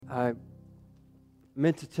I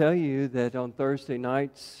meant to tell you that on Thursday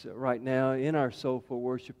nights right now in our Soulful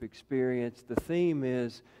Worship experience, the theme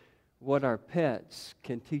is what our pets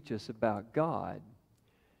can teach us about God.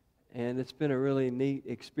 And it's been a really neat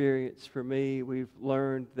experience for me. We've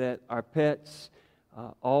learned that our pets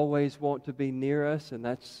always want to be near us, and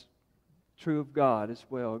that's true of God as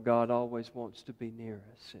well. God always wants to be near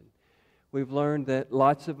us. And we've learned that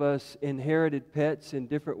lots of us inherited pets in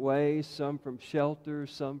different ways, some from shelters,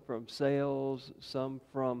 some from sales, some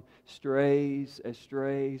from strays,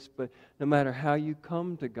 but no matter how you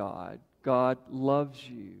come to God, God loves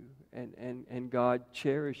you and God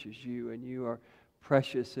cherishes you, and you are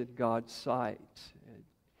precious in God's sight.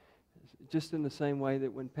 Just in the same way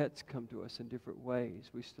that when pets come to us in different ways,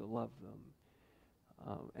 we still love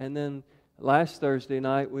them. And then last Thursday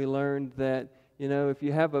night we learned that if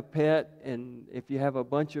you have a pet and if you have a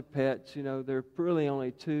bunch of pets, there are really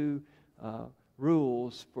only two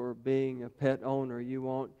rules for being a pet owner. You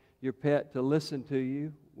want your pet to listen to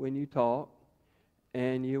you when you talk,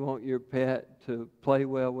 and you want your pet to play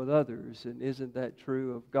well with others. And isn't that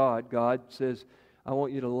true of God? God says, I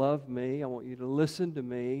want you to love me, I want you to listen to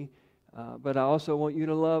me, but I also want you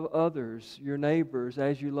to love others, your neighbors,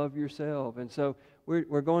 as you love yourself. And so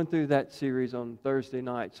we're going through that series on Thursday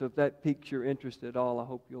night. So if that piques your interest at all, I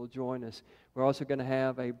hope you'll join us. We're also going to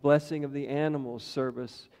have a Blessing of the Animals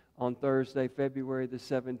service on Thursday, February the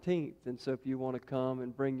 17th. And so if you want to come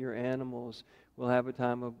and bring your animals, we'll have a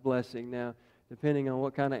time of blessing. Now, depending on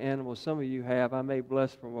what kind of animals some of you have, I may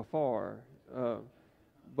bless from afar.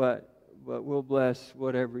 But we'll bless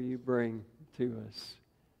whatever you bring to us.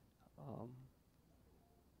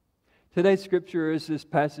 Today's scripture is this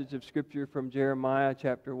passage of scripture from Jeremiah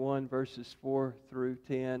chapter 1, verses 4 through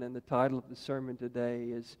 10. And the title of the sermon today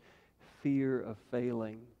is Fear of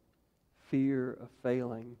Failing. Fear of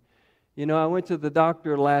Failing. I went to the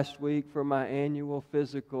doctor last week for my annual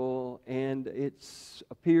physical, and it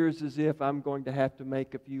appears as if I'm going to have to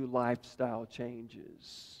make a few lifestyle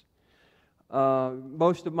changes.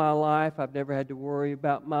 Most of my life, I've never had to worry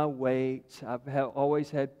about my weight. I've always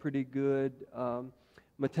had pretty good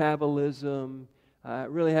metabolism. I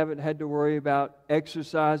really haven't had to worry about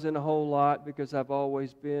exercising a whole lot because I've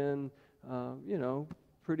always been,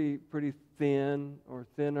 pretty thin or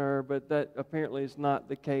thinner. But that apparently is not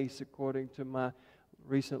the case according to my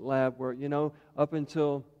recent lab work. Up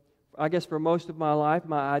until, I guess for most of my life,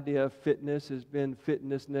 my idea of fitness has been fitting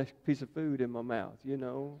this next piece of food in my mouth,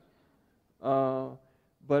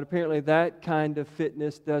 But apparently that kind of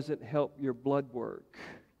fitness doesn't help your blood work.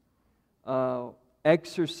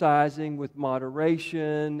 Exercising with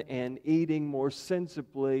moderation and eating more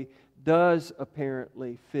sensibly does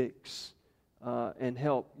apparently fix and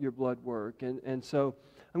help your blood work. And so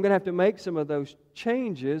I'm going to have to make some of those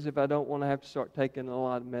changes if I don't want to have to start taking a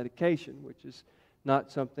lot of medication, which is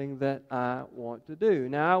not something that I want to do.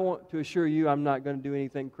 Now, I want to assure you I'm not going to do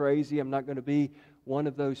anything crazy. I'm not going to be one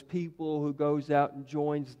of those people who goes out and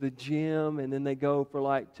joins the gym and then they go for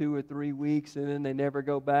like 2 or 3 weeks and then they never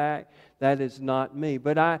go back. That is not me.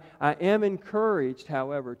 But I am encouraged,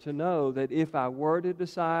 however, to know that if I were to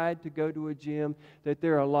decide to go to a gym, that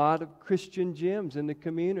there are a lot of Christian gyms in the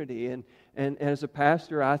community. And as a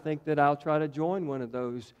pastor, I think that I'll try to join one of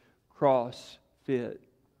those CrossFit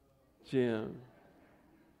gyms.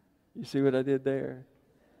 You see what I did there?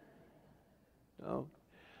 No.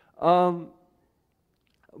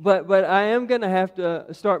 But I am going to have to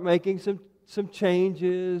start making some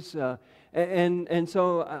changes. And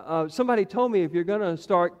so somebody told me if you're going to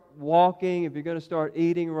start walking, if you're going to start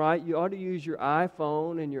eating right, you ought to use your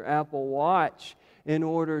iPhone and your Apple Watch in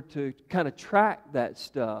order to kind of track that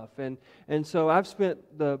stuff. And so I've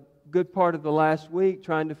spent the good part of the last week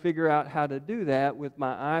trying to figure out how to do that with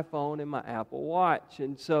my iPhone and my Apple Watch.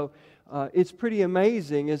 And so it's pretty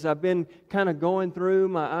amazing as I've been kind of going through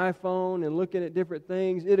my iPhone and looking at different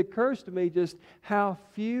things. It occurs to me just how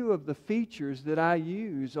few of the features that I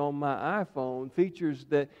use on my iPhone, features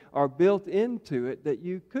that are built into it that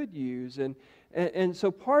you could use. And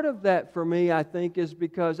so part of that for me, I think, is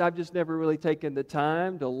because I've just never really taken the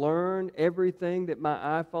time to learn everything that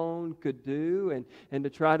my iPhone could do and to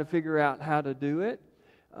try to figure out how to do it.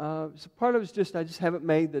 So part of it is just I just haven't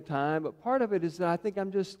made the time. But part of it is that I think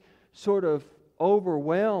I'm just sort of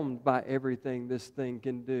overwhelmed by everything this thing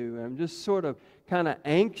can do. I'm just sort of kind of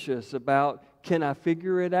anxious about, can I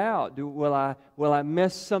figure it out? Will I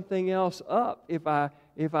mess something else up if I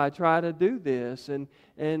try to do this?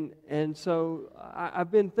 And so I've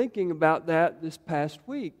been thinking about that this past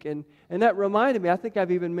week, and that reminded me. I think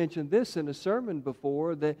I've even mentioned this in a sermon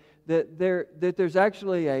before that there's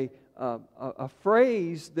actually a a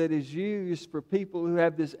phrase that is used for people who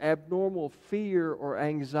have this abnormal fear or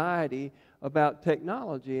anxiety about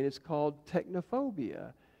technology, and it's called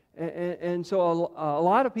technophobia. And so a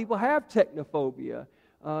lot of people have technophobia.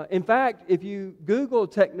 In fact, if you Google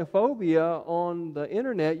technophobia on the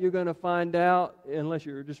internet, you're going to find out, unless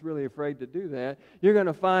you're just really afraid to do that, you're going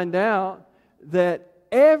to find out that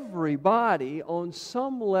everybody on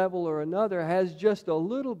some level or another has just a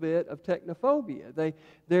little bit of technophobia.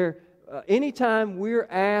 Anytime we're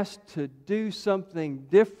asked to do something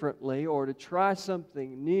differently or to try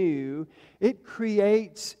something new, it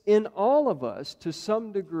creates in all of us, to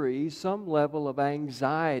some degree, some level of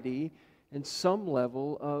anxiety and some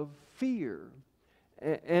level of fear.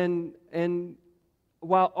 And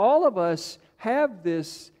while all of us have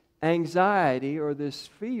this anxiety or this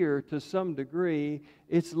fear to some degree,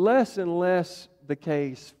 it's less and less the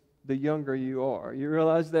case the younger you are. You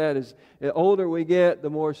realize that as the older we get,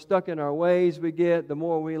 the more stuck in our ways we get, the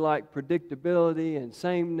more we like predictability and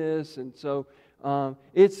sameness. And so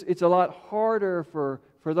it's a lot harder for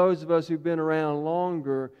those of us who've been around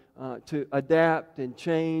longer to adapt and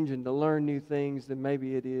change and to learn new things than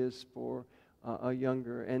maybe it is for a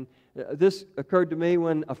younger. And this occurred to me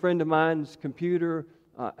when a friend of mine's computer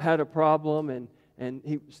had a problem, and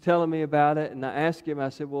he was telling me about it, and I asked him, I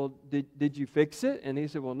said, well, did you fix it? And he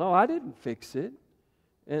said, well, no, I didn't fix it.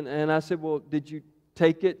 And I said, well, did you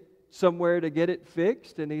take it somewhere to get it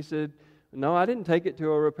fixed? And he said, no, I didn't take it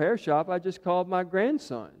to a repair shop. I just called my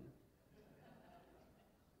grandson.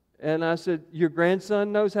 And I said, your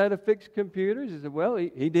grandson knows how to fix computers? He said, well,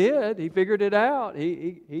 he did. He figured it out.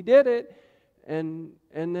 He did it. And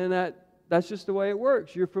then that's just the way it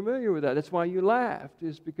works. You're familiar with that. That's why you laughed,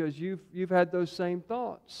 is because you've had those same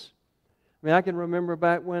thoughts. I mean, I can remember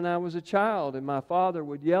back when I was a child and my father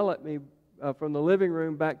would yell at me from the living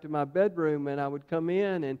room back to my bedroom, and I would come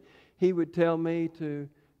in and he would tell me to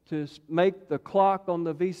make the clock on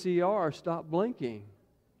the VCR stop blinking.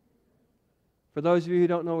 For those of you who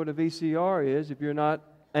don't know what a VCR is, if you're not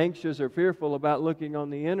anxious or fearful about looking on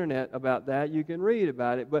the internet about that, you can read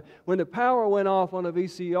about it. But when the power went off on a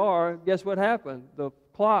VCR, guess what happened? The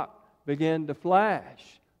clock began to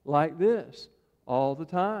flash like this all the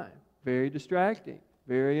time. Very distracting,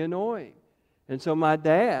 very annoying. And so my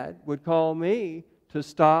dad would call me to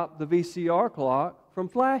stop the VCR clock from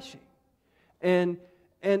flashing. And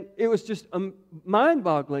it was just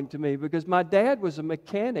mind-boggling to me, because my dad was a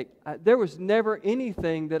mechanic. There was never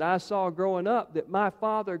anything that I saw growing up that my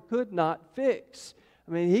father could not fix.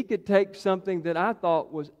 I mean, he could take something that I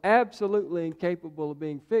thought was absolutely incapable of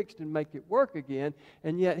being fixed and make it work again,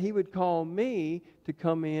 and yet he would call me to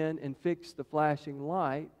come in and fix the flashing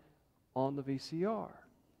light on the VCR.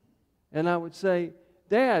 And I would say,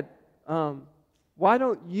 Dad, why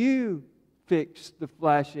don't you fix the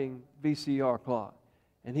flashing VCR clock?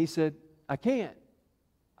 And he said, I can't.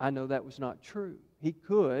 I know that was not true. He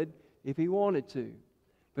could if he wanted to.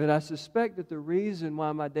 But I suspect that the reason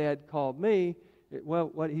why my dad called me,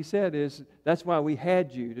 what he said is, that's why we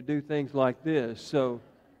had you to do things like this. So,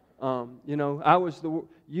 I was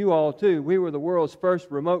you all too. We were the world's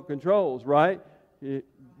first remote controls, right? You'd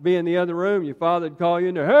be in the other room, your father would call you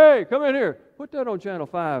in there, hey, come in here, put that on channel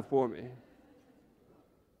 5 for me.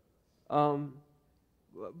 But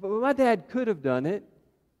my dad could have done it.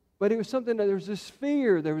 But it was something that there was this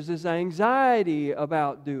fear, there was this anxiety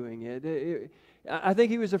about doing it. I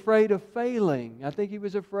think he was afraid of failing. I think he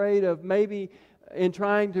was afraid of maybe in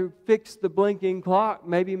trying to fix the blinking clock,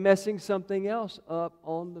 maybe messing something else up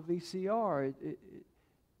on the VCR.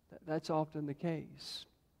 That's often the case.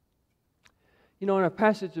 In our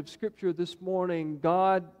passage of Scripture this morning,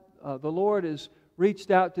 the Lord has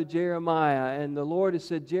reached out to Jeremiah, and the Lord has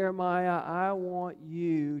said, Jeremiah, I want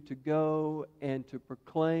you to go and to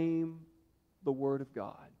proclaim the Word of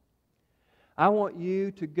God. I want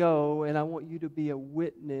you to go, and I want you to be a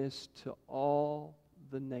witness to all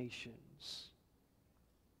the nations.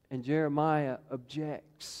 And Jeremiah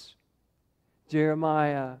objects.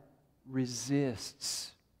 Jeremiah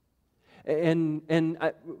resists.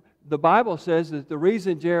 The Bible says that the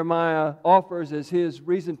reason Jeremiah offers as his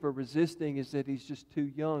reason for resisting is that he's just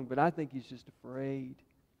too young. But I think he's just afraid.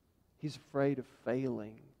 He's afraid of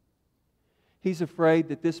failing. He's afraid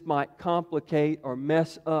that this might complicate or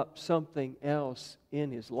mess up something else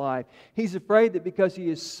in his life. He's afraid that because he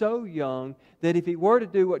is so young, that if he were to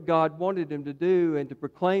do what God wanted him to do and to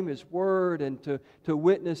proclaim His Word and to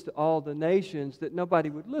witness to all the nations, that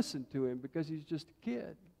nobody would listen to him because he's just a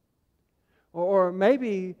kid. Or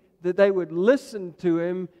maybe that they would listen to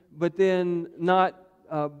him, but then not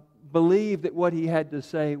believe that what he had to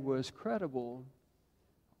say was credible.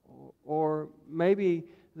 Or maybe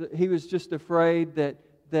he was just afraid that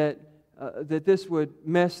this would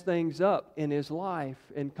mess things up in his life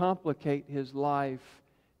and complicate his life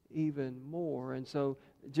even more. And so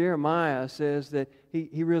Jeremiah says that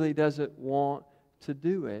he really doesn't want to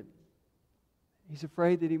do it. He's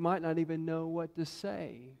afraid that he might not even know what to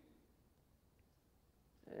say.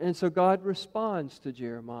 And so God responds to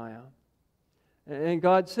Jeremiah. And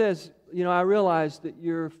God says, I realize that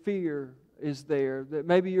your fear is there, that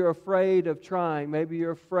maybe you're afraid of trying, maybe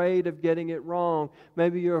you're afraid of getting it wrong,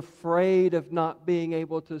 maybe you're afraid of not being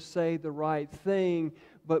able to say the right thing,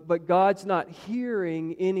 but God's not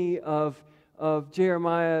hearing any of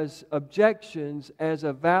Jeremiah's objections as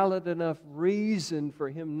a valid enough reason for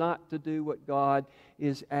him not to do what God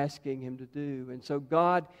is asking him to do. And so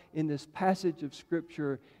God, in this passage of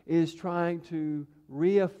Scripture, is trying to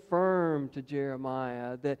reaffirm to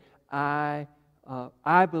Jeremiah that I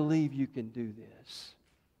believe you can do this.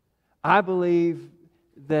 I believe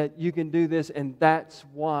that you can do this, and that's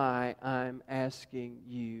why I'm asking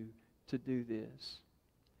you to do this.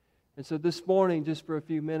 And so this morning, just for a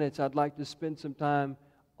few minutes, I'd like to spend some time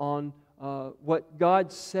on what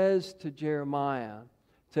God says to Jeremiah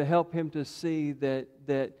to help him to see that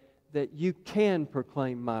you can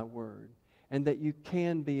proclaim my word and that you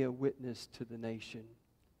can be a witness to the nation.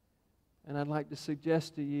 And I'd like to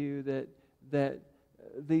suggest to you that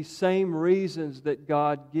these same reasons that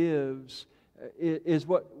God gives is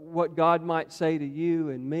what God might say to you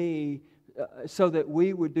and me so that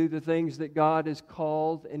we would do the things that God has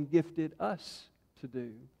called and gifted us to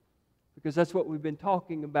do. Because that's what we've been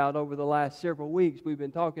talking about over the last several weeks. We've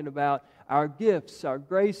been talking about our gifts, our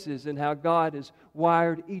graces, and how God has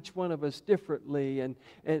wired each one of us differently.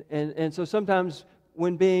 And so sometimes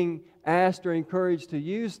when being asked or encouraged to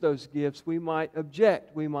use those gifts, we might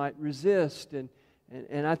object, we might resist. And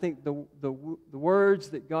I think the words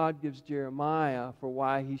that God gives Jeremiah for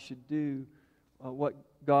why he should do what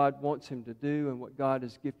God wants him to do and what God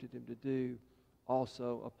has gifted him to do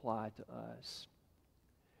also apply to us.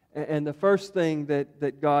 And the first thing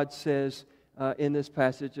that God says in this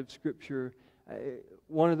passage of Scripture,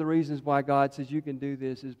 one of the reasons why God says you can do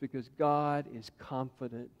this is because God is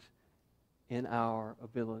confident in our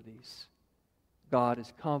abilities. God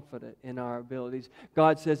is confident in our abilities.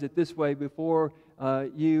 God says it this way: before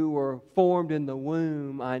you were formed in the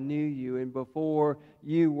womb, I knew you, and before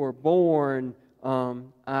you were born,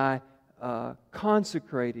 I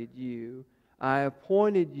consecrated you. I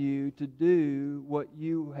appointed you to do what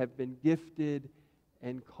you have been gifted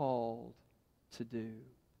and called to do.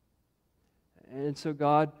 And so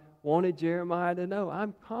God wanted Jeremiah to know,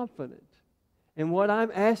 I'm confident in what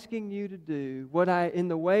I'm asking you to do, in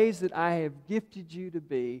the ways that I have gifted you to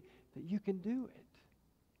be, that you can do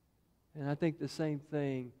it. And I think the same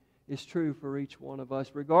thing is true for each one of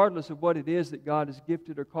us. Regardless of what it is that God has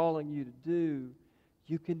gifted or calling you to do,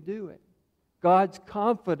 you can do it. God's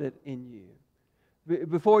confident in you.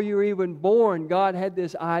 Before you were even born, God had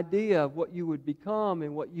this idea of what you would become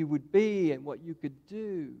and what you would be and what you could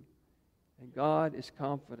do. And God is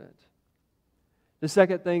confident. The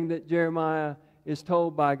second thing that Jeremiah is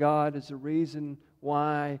told by God is the reason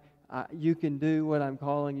why you can do what I'm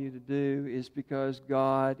calling you to do is because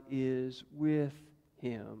God is with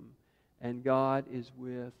him and God is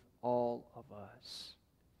with all of us.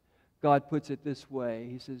 God puts it this way.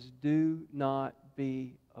 He says, do not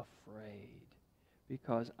be afraid,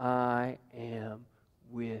 because I am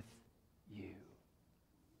with you.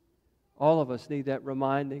 All of us need that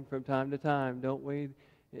reminding from time to time, don't we?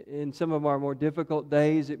 In some of our more difficult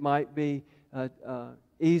days, it might be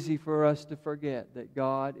easy for us to forget that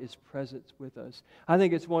God is present with us. I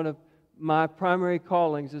think it's one of my primary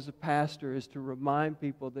callings as a pastor is to remind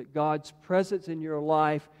people that God's presence in your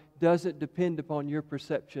life doesn't depend upon your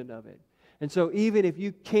perception of it. And so even if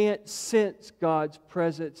you can't sense God's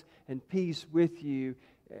presence and peace with you,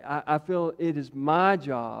 I feel it is my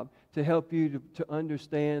job to help you to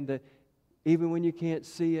understand that even when you can't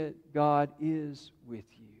see it, God is with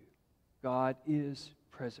you. God is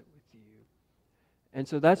present with you. And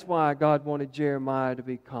so that's why God wanted Jeremiah to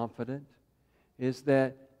be confident, is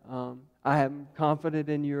that I am confident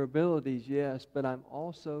in your abilities, yes, but I'm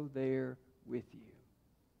also there with you.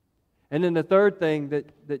 And then the third thing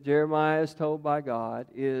that Jeremiah is told by God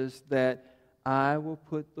is that I will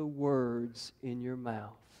put the words in your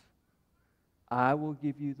mouth. I will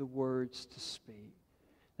give you the words to speak.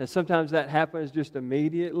 And sometimes that happens just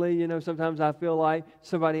immediately. You know, sometimes I feel like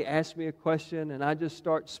somebody asks me a question and I just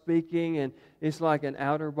start speaking, and it's like an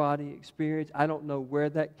outer body experience. I don't know where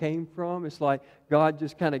that came from. It's like God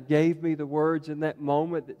just kind of gave me the words in that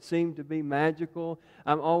moment that seemed to be magical.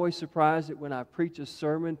 I'm always surprised that when I preach a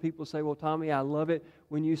sermon, people say, "Well, Tommy, I love it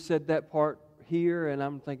when you said that part here." And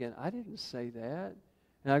I'm thinking, I didn't say that.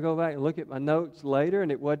 And I go back and look at my notes later,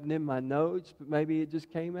 and it wasn't in my notes, but maybe it just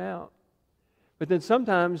came out. But then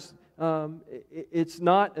sometimes it's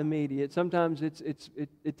not immediate. Sometimes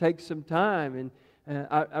it takes some time. And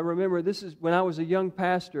I remember this is when I was a young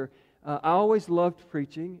pastor. I always loved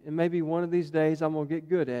preaching, and maybe one of these days I'm going to get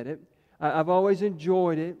good at it. I've always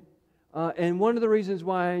enjoyed it. And one of the reasons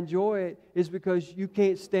why I enjoy it is because you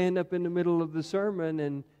can't stand up in the middle of the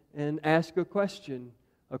sermon and ask a question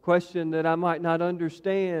that I might not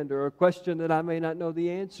understand, or a question that I may not know the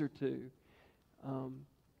answer to.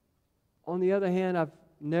 On the other hand, I've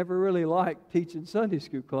never really liked teaching Sunday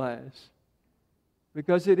school class,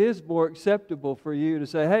 because it is more acceptable for you to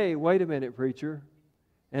say, "Hey, wait a minute, preacher,"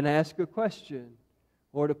 and ask a question,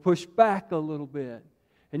 or to push back a little bit.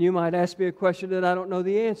 And you might ask me a question that I don't know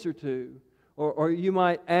the answer to, or you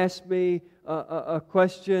might ask me a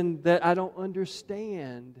question that I don't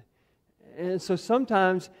understand. And so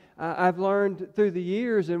sometimes I've learned through the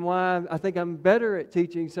years, and why I think I'm better at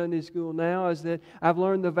teaching Sunday school now, is that I've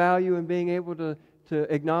learned the value in being able to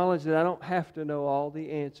acknowledge that I don't have to know all the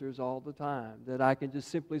answers all the time. That I can just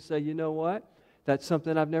simply say, "You know what? That's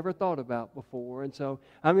something I've never thought about before." And so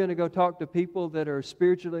I'm going to go talk to people that are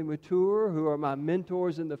spiritually mature, who are my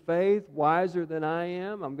mentors in the faith, wiser than I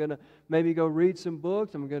am. I'm going to maybe go read some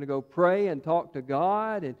books. I'm going to go pray and talk to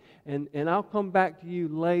God. And I'll come back to you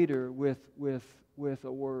later with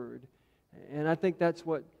a word. And I think that's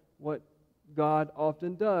what God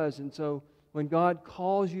often does. And so when God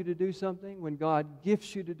calls you to do something, when God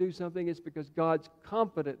gifts you to do something, it's because God's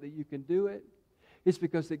confident that you can do it. It's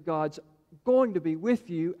because that God's going to be with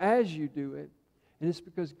you as you do it. And it's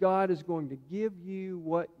because God is going to give you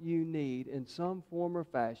what you need in some form or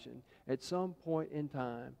fashion at some point in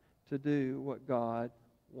time to do what God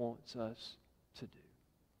wants us to do.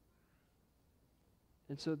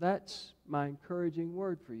 And so that's my encouraging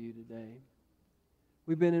word for you today.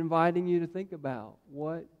 We've been inviting you to think about,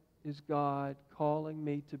 what is God calling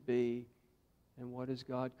me to be, and what is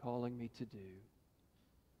God calling me to do?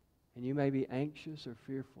 And you may be anxious or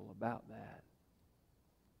fearful about that.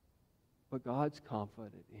 But God's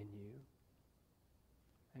confident in you.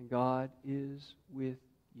 And God is with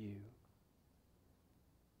you.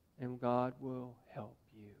 And God will help